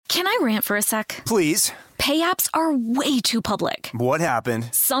Can I rant for a sec? Please. Pay apps are way too public. What happened?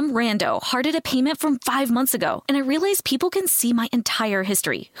 Some rando hearted a payment from 5 months ago, and I realized people can see my entire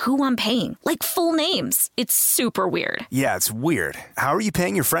history, who I'm paying, like full names. It's super weird. Yeah, it's weird. How are you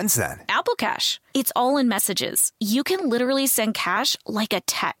paying your friends then? Apple Cash. It's all in messages. You can literally send cash like a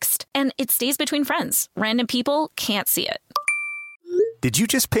text, and it stays between friends. Random people can't see it. Did you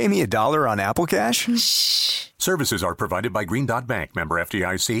just pay me $1 on Apple Cash? Shh. Services are provided by Green Dot Bank. Member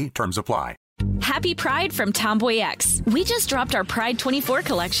FDIC. Terms apply. Happy Pride from Tomboy X. We just dropped our Pride 24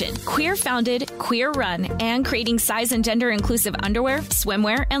 collection. Queer founded, queer run, and creating size and gender inclusive underwear,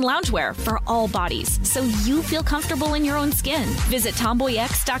 swimwear, and loungewear for all bodies, so you feel comfortable in your own skin. Visit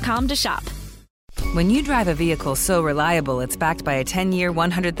tomboyx.com to shop. When you drive a vehicle so reliable it's backed by a 10-year,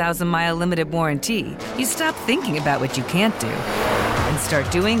 100,000-mile limited warranty, you stop thinking about what you can't do and start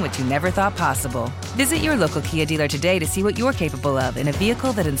doing what you never thought possible. Visit your local Kia dealer today to see what you're capable of in a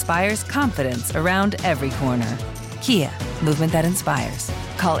vehicle that inspires confidence around every corner. Kia, movement that inspires.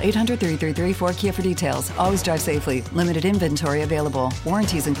 Call 800-333-4KIA for details. Always drive safely. Limited inventory available.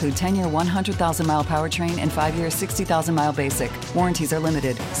 Warranties include 10-year 100,000-mile powertrain and 5-year 60,000-mile basic. Warranties are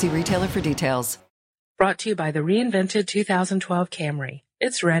limited. See retailer for details. Brought to you by the reinvented 2012 Camry.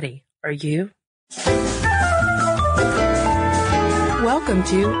 It's ready. Are you? Welcome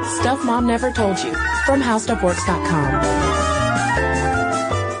to Stuff Mom Never Told You from HowStuffWorks.com.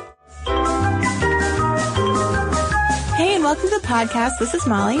 Hey, and welcome to the podcast. This is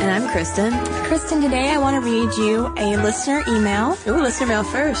Molly. And I'm Kristen. Kristen, today I want to read you a listener email. Ooh, listener mail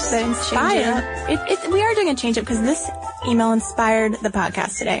first. That inspired. We are doing a change-up because this email inspired the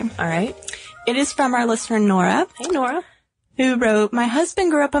podcast today. All right. It is from our listener, Nora. Hey, Nora. Who wrote, my husband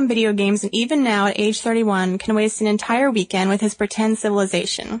grew up on video games and even now at age 31 can waste an entire weekend with his pretend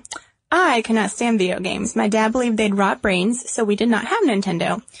civilization. I cannot stand video games. My dad believed they'd rot brains, so we did not have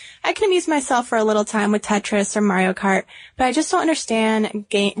Nintendo. I can amuse myself for a little time with Tetris or Mario Kart, but I just don't understand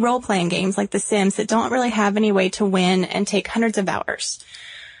role-playing games like The Sims that don't really have any way to win and take hundreds of hours.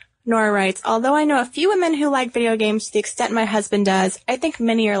 Nora writes, although I know a few women who like video games to the extent my husband does, I think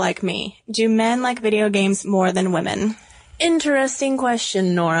many are like me. Do men like video games more than women? Interesting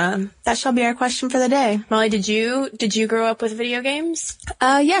question, Nora. That shall be our question for the day. Molly, did you grow up with video games?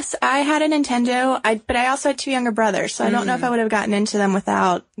 Yes, I had a Nintendo, but I also had 2 younger brothers, so I don't know if I would have gotten into them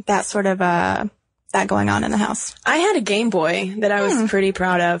without that sort of, that going on in the house. I had a Game Boy that I was pretty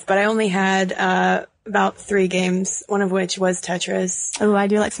proud of, but I only had, about 3 games, one of which was Tetris. Oh, I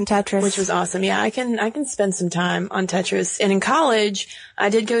do like some Tetris. Which was awesome. Yeah, I can spend some time on Tetris. And in college, I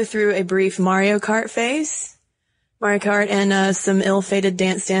did go through a brief Mario Kart phase. Mario Kart and some ill-fated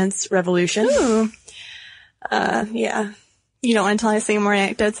Dance Dance Revolution. Ooh. Yeah. You don't want to tell us any more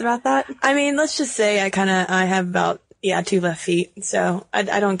anecdotes about that? I mean, let's just say I have about 2 left feet. So I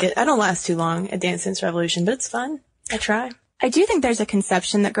don't last too long at Dance Dance Revolution, but it's fun. I try. I do think there's a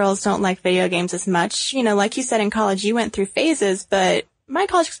conception that girls don't like video games as much. You know, like you said in college, you went through phases, but my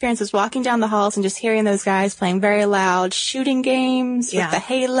college experience was walking down the halls and just hearing those guys playing very loud shooting games with the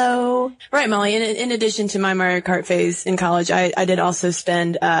Halo. Right, Molly. In addition to my Mario Kart phase in college, I did also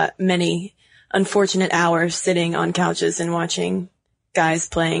spend many unfortunate hours sitting on couches and watching guys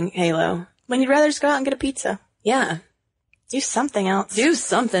playing Halo. When you'd rather just go out and get a pizza. Yeah. Do something else.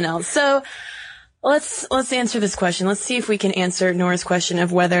 So let's answer this question. Let's see if we can answer Nora's question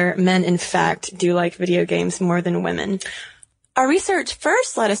of whether men in fact do like video games more than women. Our research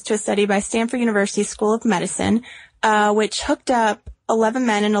first led us to a study by Stanford University School of Medicine, which hooked up 11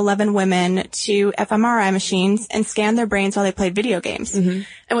 men and 11 women to fMRI machines and scanned their brains while they played video games. Mm-hmm.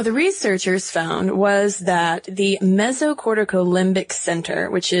 And what the researchers found was that the mesocorticolimbic center,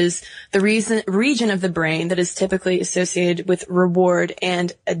 which is the region of the brain that is typically associated with reward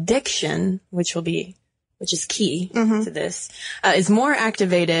and addiction, which is key to this, was more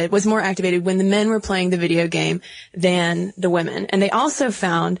activated when the men were playing the video game than the women. And they also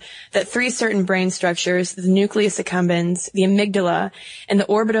found that 3 certain brain structures, the nucleus accumbens, the amygdala, and the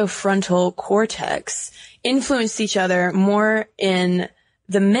orbitofrontal cortex, influenced each other more in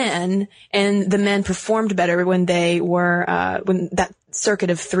the men, and the men performed better when they were, when that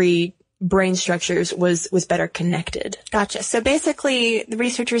circuit of 3 brain structures was better connected. Gotcha. So basically, the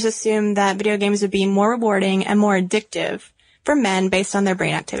researchers assumed that video games would be more rewarding and more addictive for men based on their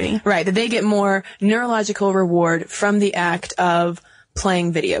brain activity. Right, that they get more neurological reward from the act of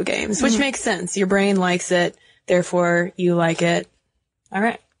playing video games, which makes sense. Your brain likes it, therefore you like it. All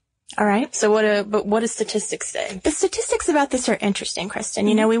right. So what do statistics say? The statistics about this are interesting, Kristen.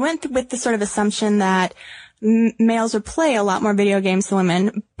 You know, we went with the sort of assumption that males would play a lot more video games than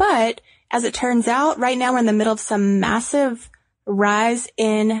women, but as it turns out, right now we're in the middle of some massive rise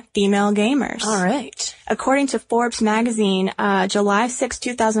in female gamers. All right. According to Forbes magazine, July 6,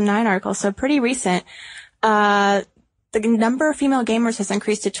 2009 article, so pretty recent, the number of female gamers has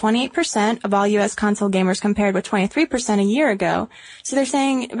increased to 28% of all U.S. console gamers compared with 23% a year ago. So they're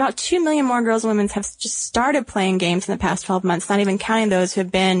saying about 2 million more girls and women have just started playing games in the past 12 months, not even counting those who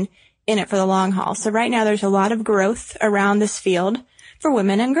have been in it for the long haul. So right now there's a lot of growth around this field for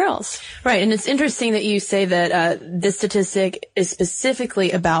women and girls. Right, and it's interesting that you say that this statistic is specifically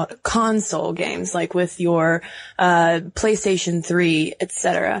about console games, like with your PlayStation 3,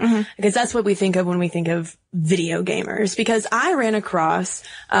 etc. Because that's what we think of when we think of video gamers. Because I ran across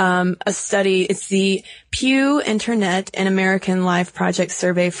a study. It's the Pew Internet and American Life Project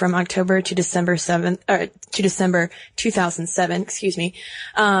survey from October to December 2007. Excuse me.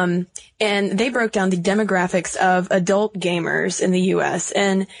 And they broke down the demographics of adult gamers in the U.S.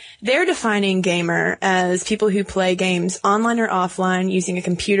 And they're defining gamer as people who play games online or offline using a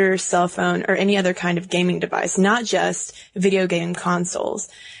computer, cell phone, or any other kind of gaming device, not just video game consoles.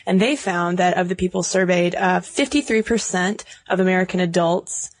 And they found that of the people surveyed, 53% of American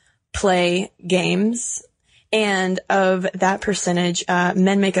adults play games. And of that percentage,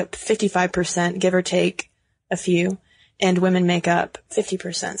 men make up 55%, give or take a few, and women make up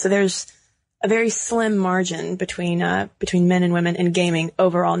 50%. So there's a very slim margin between men and women in gaming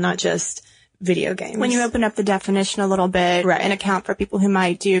overall, not just video games. When you open up the definition a little bit and account for people who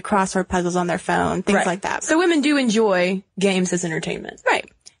might do crossword puzzles on their phone, things like that. So women do enjoy games as entertainment. Right.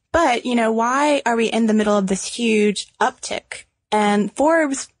 But, why are we in the middle of this huge uptick? And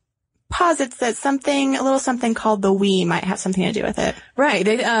Forbes posits that a little something called the Wii might have something to do with it. Right.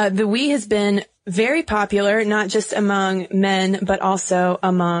 The Wii has been very popular, not just among men, but also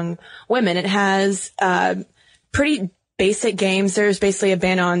among women. It has pretty basic games. There's basically a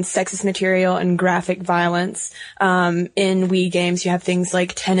ban on sexist material and graphic violence. In Wii games, you have things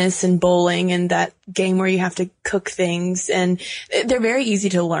like tennis and bowling and that game where you have to cook things, and they're very easy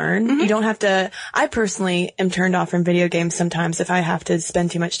to learn. You don't have to, I personally am turned off from video games sometimes if I have to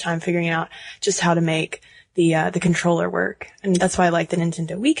spend too much time figuring out just how to make the controller work. And that's why I like the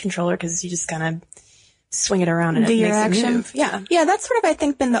Nintendo Wii controller, because you just kind of swing it around and it makes it move. Yeah. Yeah, that's sort of, I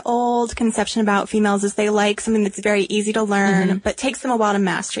think, been the old conception about females is they like something that's very easy to learn, but takes them a while to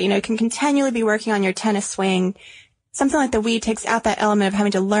master. You can continually be working on your tennis swing. Something like the Wii takes out that element of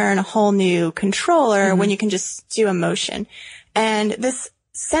having to learn a whole new controller when you can just do a motion. And this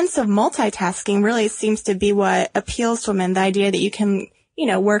sense of multitasking really seems to be what appeals to women, the idea that you can,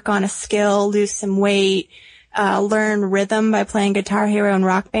 work on a skill, lose some weight, learn rhythm by playing Guitar Hero and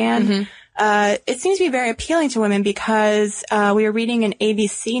Rock Band. It seems to be very appealing to women because we were reading an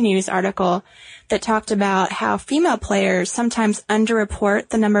ABC News article that talked about how female players sometimes underreport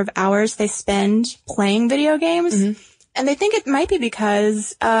the number of hours they spend playing video games. And they think it might be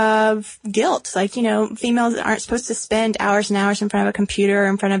because of guilt. Like, females aren't supposed to spend hours and hours in front of a computer or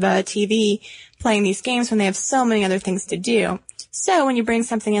in front of a TV playing these games when they have so many other things to do. So when you bring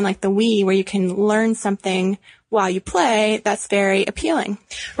something in like the Wii where you can learn something while you play, that's very appealing.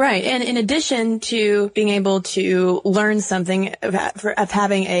 Right. And in addition to being able to learn something of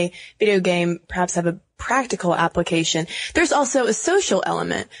having a video game perhaps have a practical application, there's also a social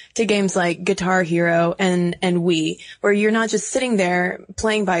element to games like Guitar Hero and Wii, where you're not just sitting there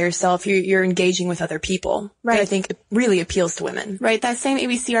playing by yourself, you're engaging with other people. Right. That I think really appeals to women. Right. That same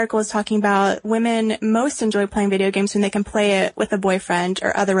ABC article is talking about women most enjoy playing video games when they can play it with a boyfriend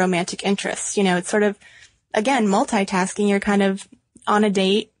or other romantic interests. It's sort of, again, multitasking. You're kind of on a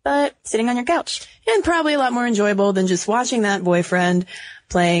date, but sitting on your couch. And probably a lot more enjoyable than just watching that boyfriend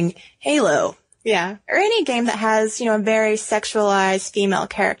playing Halo. Yeah. Or any game that has, a very sexualized female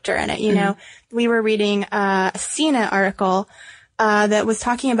character in it. We were reading a CNET article that was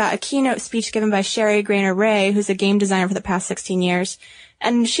talking about a keynote speech given by Sherry Grainer Ray, who's a game designer for the past 16 years.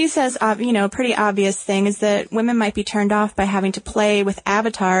 And she says, a pretty obvious thing is that women might be turned off by having to play with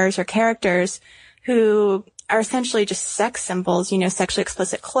avatars or characters who are essentially just sex symbols, sexually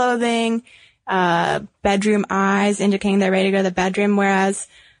explicit clothing, bedroom eyes indicating they're ready to go to the bedroom, whereas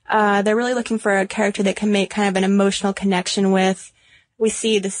they're really looking for a character that can make kind of an emotional connection with. We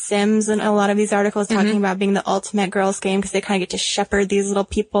see The Sims in a lot of these articles talking about being the ultimate girls game because they kind of get to shepherd these little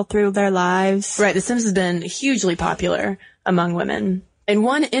people through their lives. Right. The Sims has been hugely popular among women. And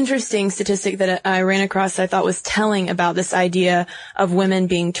one interesting statistic that I ran across that I thought was telling about this idea of women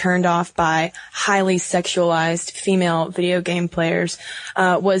being turned off by highly sexualized female video game players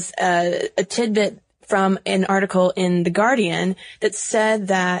was a tidbit from an article in The Guardian that said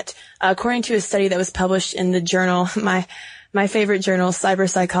that according to a study that was published in the journal, my my favorite journal, Cyber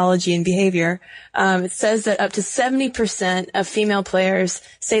Psychology and Behavior, it says that up to 70% of female players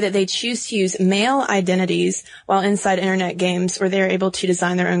say that they choose to use male identities while inside internet games, where they're able to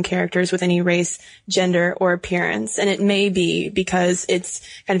design their own characters with any race, gender, or appearance. And it may be because it's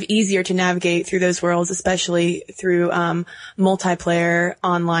kind of easier to navigate through those worlds, especially through multiplayer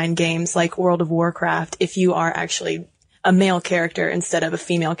online games like World of Warcraft, if you are actually a male character instead of a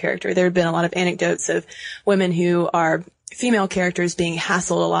female character. There have been a lot of anecdotes of women who are female characters being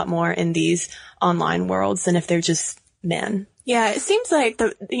hassled a lot more in these online worlds than if they're just men. Yeah, it seems like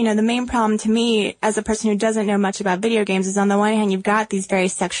the main problem to me as a person who doesn't know much about video games is on the one hand, you've got these very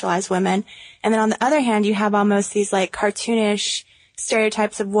sexualized women. And then on the other hand, you have almost these like cartoonish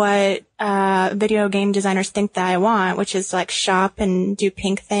stereotypes of what video game designers think that I want, which is like shop and do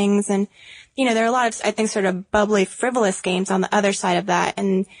pink things. And, there are a lot of, I think, sort of bubbly, frivolous games on the other side of that,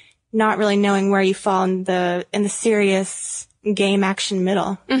 and not really knowing where you fall in the serious game action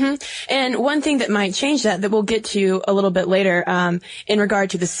middle. Mm-hmm. And one thing that might change that we'll get to a little bit later, in regard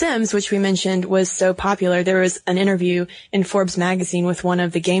to The Sims, which we mentioned was so popular, there was an interview in Forbes magazine with one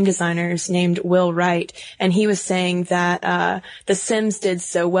of the game designers named Will Wright, and he was saying that The Sims did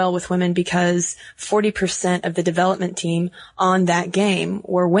so well with women because 40% of the development team on that game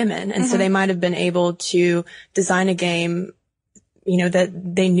were women, and so they might have been able to design a game, that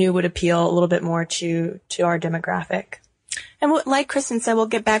they knew would appeal a little bit more to our demographic. And like Kristen said, we'll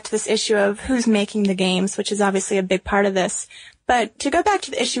get back to this issue of who's making the games, which is obviously a big part of this. But to go back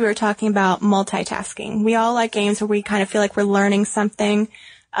to the issue we were talking about, multitasking. We all like games where we kind of feel like we're learning something,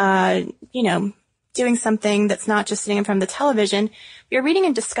 doing something that's not just sitting in front of the television. We were reading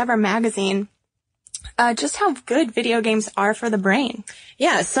in Discover magazine just how good video games are for the brain.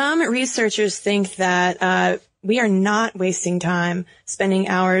 Yeah, some researchers think that we are not wasting time spending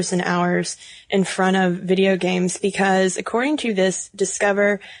hours and hours in front of video games because according to this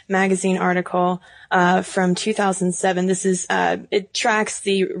Discover magazine article from 2007, this is it tracks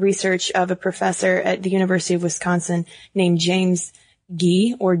the research of a professor at the University of Wisconsin named James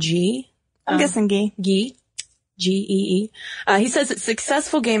Gee, or G. I'm guessing Gee. Gee. Gee. He says that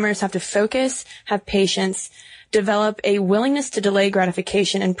successful gamers have to focus, have patience, develop a willingness to delay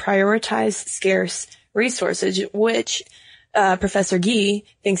gratification, and prioritize scarce resources, which Professor Gee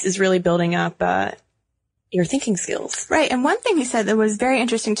thinks is really building up your thinking skills. Right. And one thing he said that was very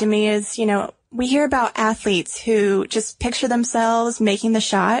interesting to me is, we hear about athletes who just picture themselves making the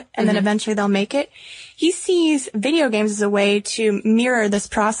shot and then eventually they'll make it. He sees video games as a way to mirror this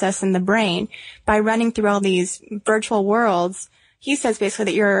process in the brain by running through all these virtual worlds. He says basically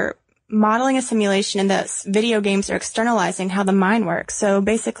that you're modeling a simulation and that video games are externalizing how the mind works. So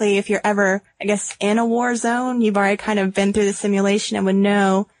basically, if you're ever, in a war zone, you've already kind of been through the simulation and would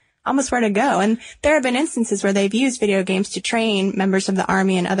know almost where to go. And there have been instances where they've used video games to train members of the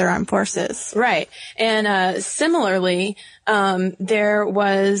Army and other armed forces. Right. And similarly, there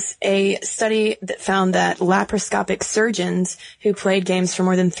was a study that found that laparoscopic surgeons who played games for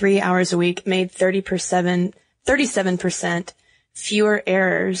more than 3 hours a week made 37% fewer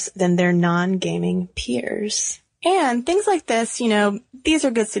errors than their non-gaming peers. And things like this, these are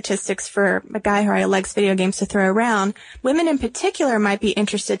good statistics for a guy who already likes video games to throw around. Women in particular might be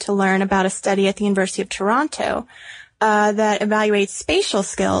interested to learn about a study at the University of Toronto that evaluates spatial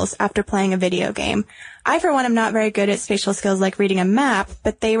skills after playing a video game. I, for one, am not very good at spatial skills like reading a map,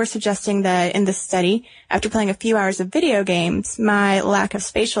 but they were suggesting that in this study, after playing a few hours of video games, my lack of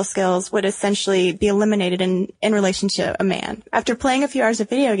spatial skills would essentially be eliminated in relation to a man. After playing a few hours of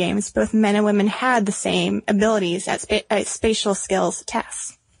video games, both men and women had the same abilities at spatial skills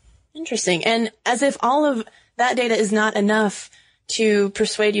tests. Interesting. And as if all of that data is not enough to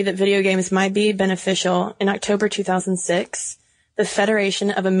persuade you that video games might be beneficial, in October 2006, the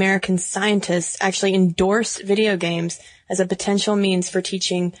Federation of American Scientists actually endorsed video games as a potential means for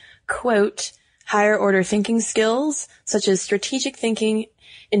teaching, quote, higher order thinking skills such as strategic thinking,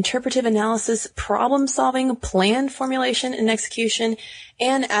 interpretive analysis, problem solving, plan formulation and execution,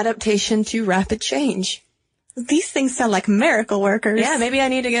 and adaptation to rapid change. These things sound like miracle workers. Yeah, maybe I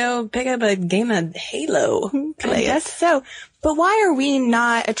need to go pick up a game of Halo. I guess so. But why are we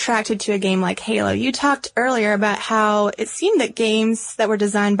not attracted to a game like Halo? You talked earlier about how it seemed that games that were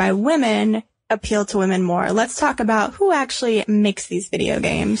designed by women appeal to women more. Let's talk about who actually makes these video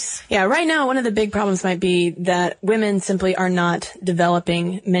games. Yeah, right now, one of the big problems might be that women simply are not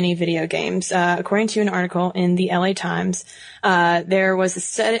developing many video games. According to an article in the LA Times, there was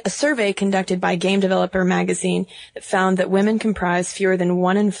a survey conducted by Game Developer magazine that found that women comprise fewer than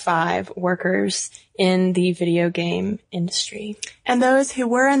 1 in 5 workers in the video game industry. And those who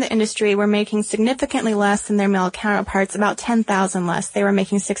were in the industry were making significantly less than their male counterparts, about 10,000 less. They were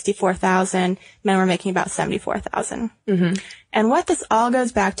making 64,000. Men were making about 74,000. Mm-hmm. And what this all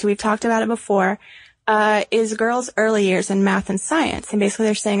goes back to, we've talked about it before, is girls' early years in math and science. And basically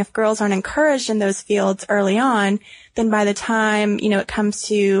they're saying if girls aren't encouraged in those fields early on, then by the time, it comes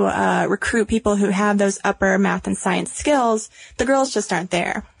to recruit people who have those upper math and science skills, the girls just aren't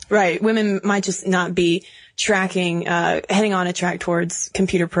there. Right. Women might just not be tracking, heading on a track towards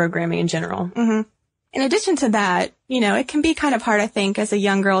computer programming in general. Mm-hmm. In addition to that, it can be kind of hard, I think, as a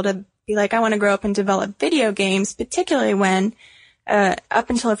young girl to be like, I want to grow up and develop video games, particularly when up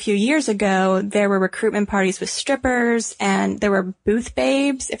until a few years ago, there were recruitment parties with strippers and there were booth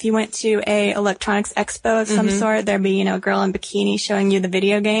babes. If you went to a electronics expo of some sort, there'd be, a girl in bikini showing you the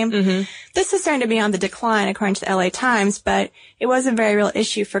video game. Mm-hmm. This is starting to be on the decline according to the LA Times, but it was a very real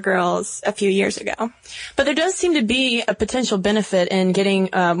issue for girls a few years ago. But there does seem to be a potential benefit in getting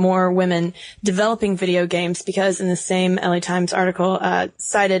more women developing video games because in the same LA Times article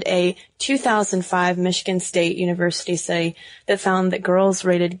cited a 2005 Michigan State University study that found that girls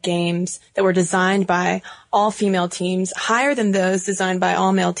rated games that were designed by all-female teams higher than those designed by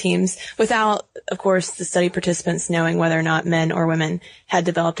all-male teams without, of course, the study participants knowing whether or not men or women had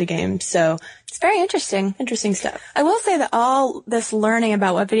developed a game. So it's very interesting. Interesting stuff. I will say that all this learning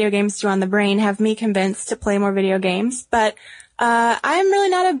about what video games do on the brain have me convinced to play more video games, but I'm really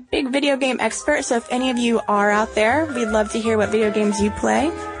not a big video game expert, so if any of you are out there, we'd love to hear what video games you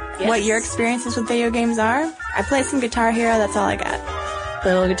play, what your experiences with video games are. I play some Guitar Hero, that's all I got.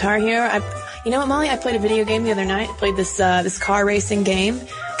 Play a little Guitar Hero. You know what, Molly? I played a video game the other night. I played this car racing game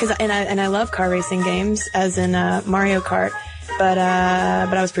and I love car racing games, as in Mario Kart. But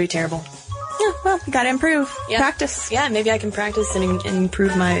I was pretty terrible. Yeah, well, you gotta improve. Yeah. Practice. Yeah, maybe I can practice and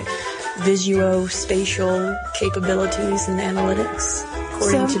improve my visuospatial capabilities and analytics,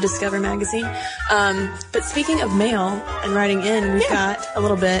 according to Discover Magazine. But speaking of mail and writing in, we've got a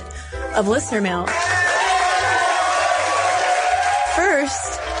little bit of listener mail.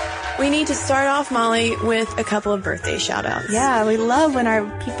 First, we need to start off, Molly, with a couple of birthday shout-outs. Yeah, we love when our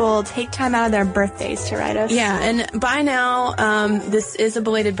people take time out of their birthdays to write us. Yeah, and by now, this is a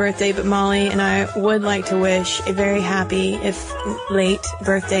belated birthday, but Molly and I would like to wish a very happy, if late,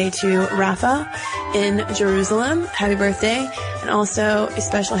 birthday to Rafa in Jerusalem. Happy birthday. And also a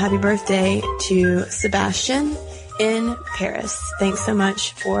special happy birthday to Sebastian in Paris. Thanks so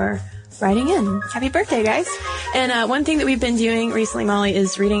much for writing in. Happy birthday, guys. And one thing that we've been doing recently, Molly,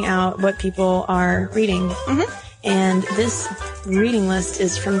 is reading out what people are reading. Mm-hmm. And this reading list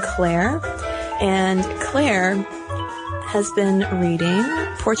is from Claire. And Claire has been reading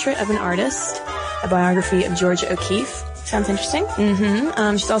Portrait of an Artist, a biography of Georgia O'Keeffe. Sounds interesting.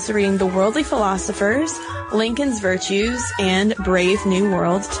 Mm-hmm. She's also reading The Worldly Philosophers, Lincoln's Virtues, and Brave New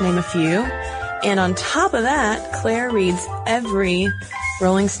World, to name a few. And on top of that, Claire reads every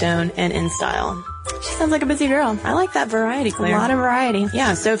Rolling Stone and InStyle. She sounds like a busy girl. I like that variety, Claire. A lot of variety.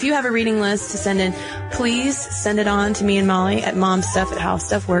 Yeah, so if you have a reading list to send in, please send it on to me and Molly at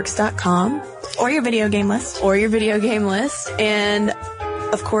momstuff@howstuffworks.com. Or your video game list. Or your video game list. And,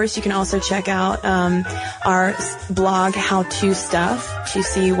 of course, you can also check out our blog, How To Stuff, to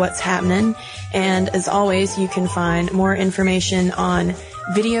see what's happening. And, as always, you can find more information on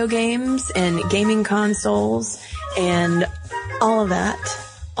video games and gaming consoles and all of that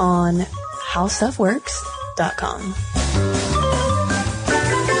on howstuffworks.com.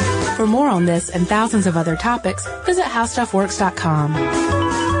 For more on this and thousands of other topics, visit howstuffworks.com.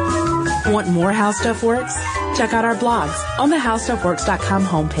 Want more How Stuff Works? Check out our blogs on the howstuffworks.com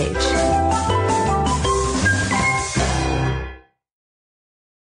homepage.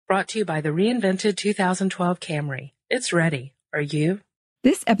 Brought to you by the reinvented 2012 Camry. It's ready. Are you?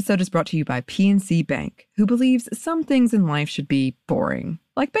 This episode is brought to you by PNC Bank, who believes some things in life should be boring,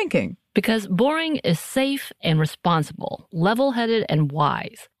 like banking. Because boring is safe and responsible, level-headed and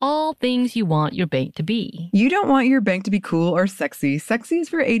wise. All things you want your bank to be. You don't want your bank to be cool or sexy. Sexy is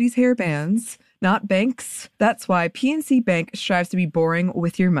for 80s hair bands, not banks. That's why PNC Bank strives to be boring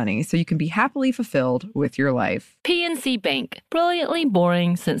with your money so you can be happily fulfilled with your life. PNC Bank, brilliantly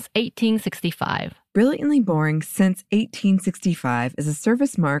boring since 1865. Brilliantly Boring Since 1865 is a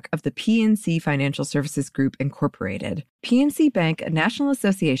service mark of the PNC Financial Services Group, Incorporated. PNC Bank, a National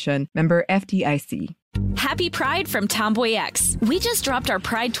Association, member FDIC. Happy Pride from Tomboy X. We just dropped our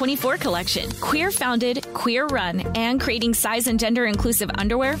Pride 24 collection. Queer founded, queer run, and creating size and gender inclusive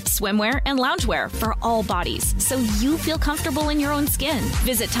underwear, swimwear, and loungewear for all bodies so you feel comfortable in your own skin.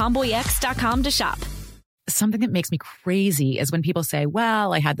 Visit tomboyx.com to shop. Something that makes me crazy is when people say,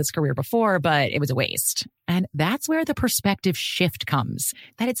 well, I had this career before, but it was a waste. And that's where the perspective shift comes,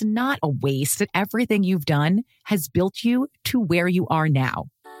 that it's not a waste, that everything you've done has built you to where you are now.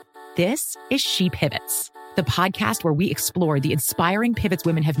 This is She Pivots, the podcast where we explore the inspiring pivots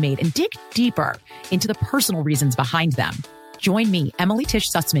women have made and dig deeper into the personal reasons behind them. Join me, Emily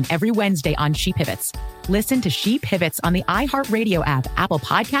Tish Sussman, every Wednesday on She Pivots. Listen to She Pivots on the iHeartRadio app, Apple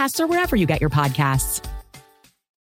Podcasts, or wherever you get your podcasts.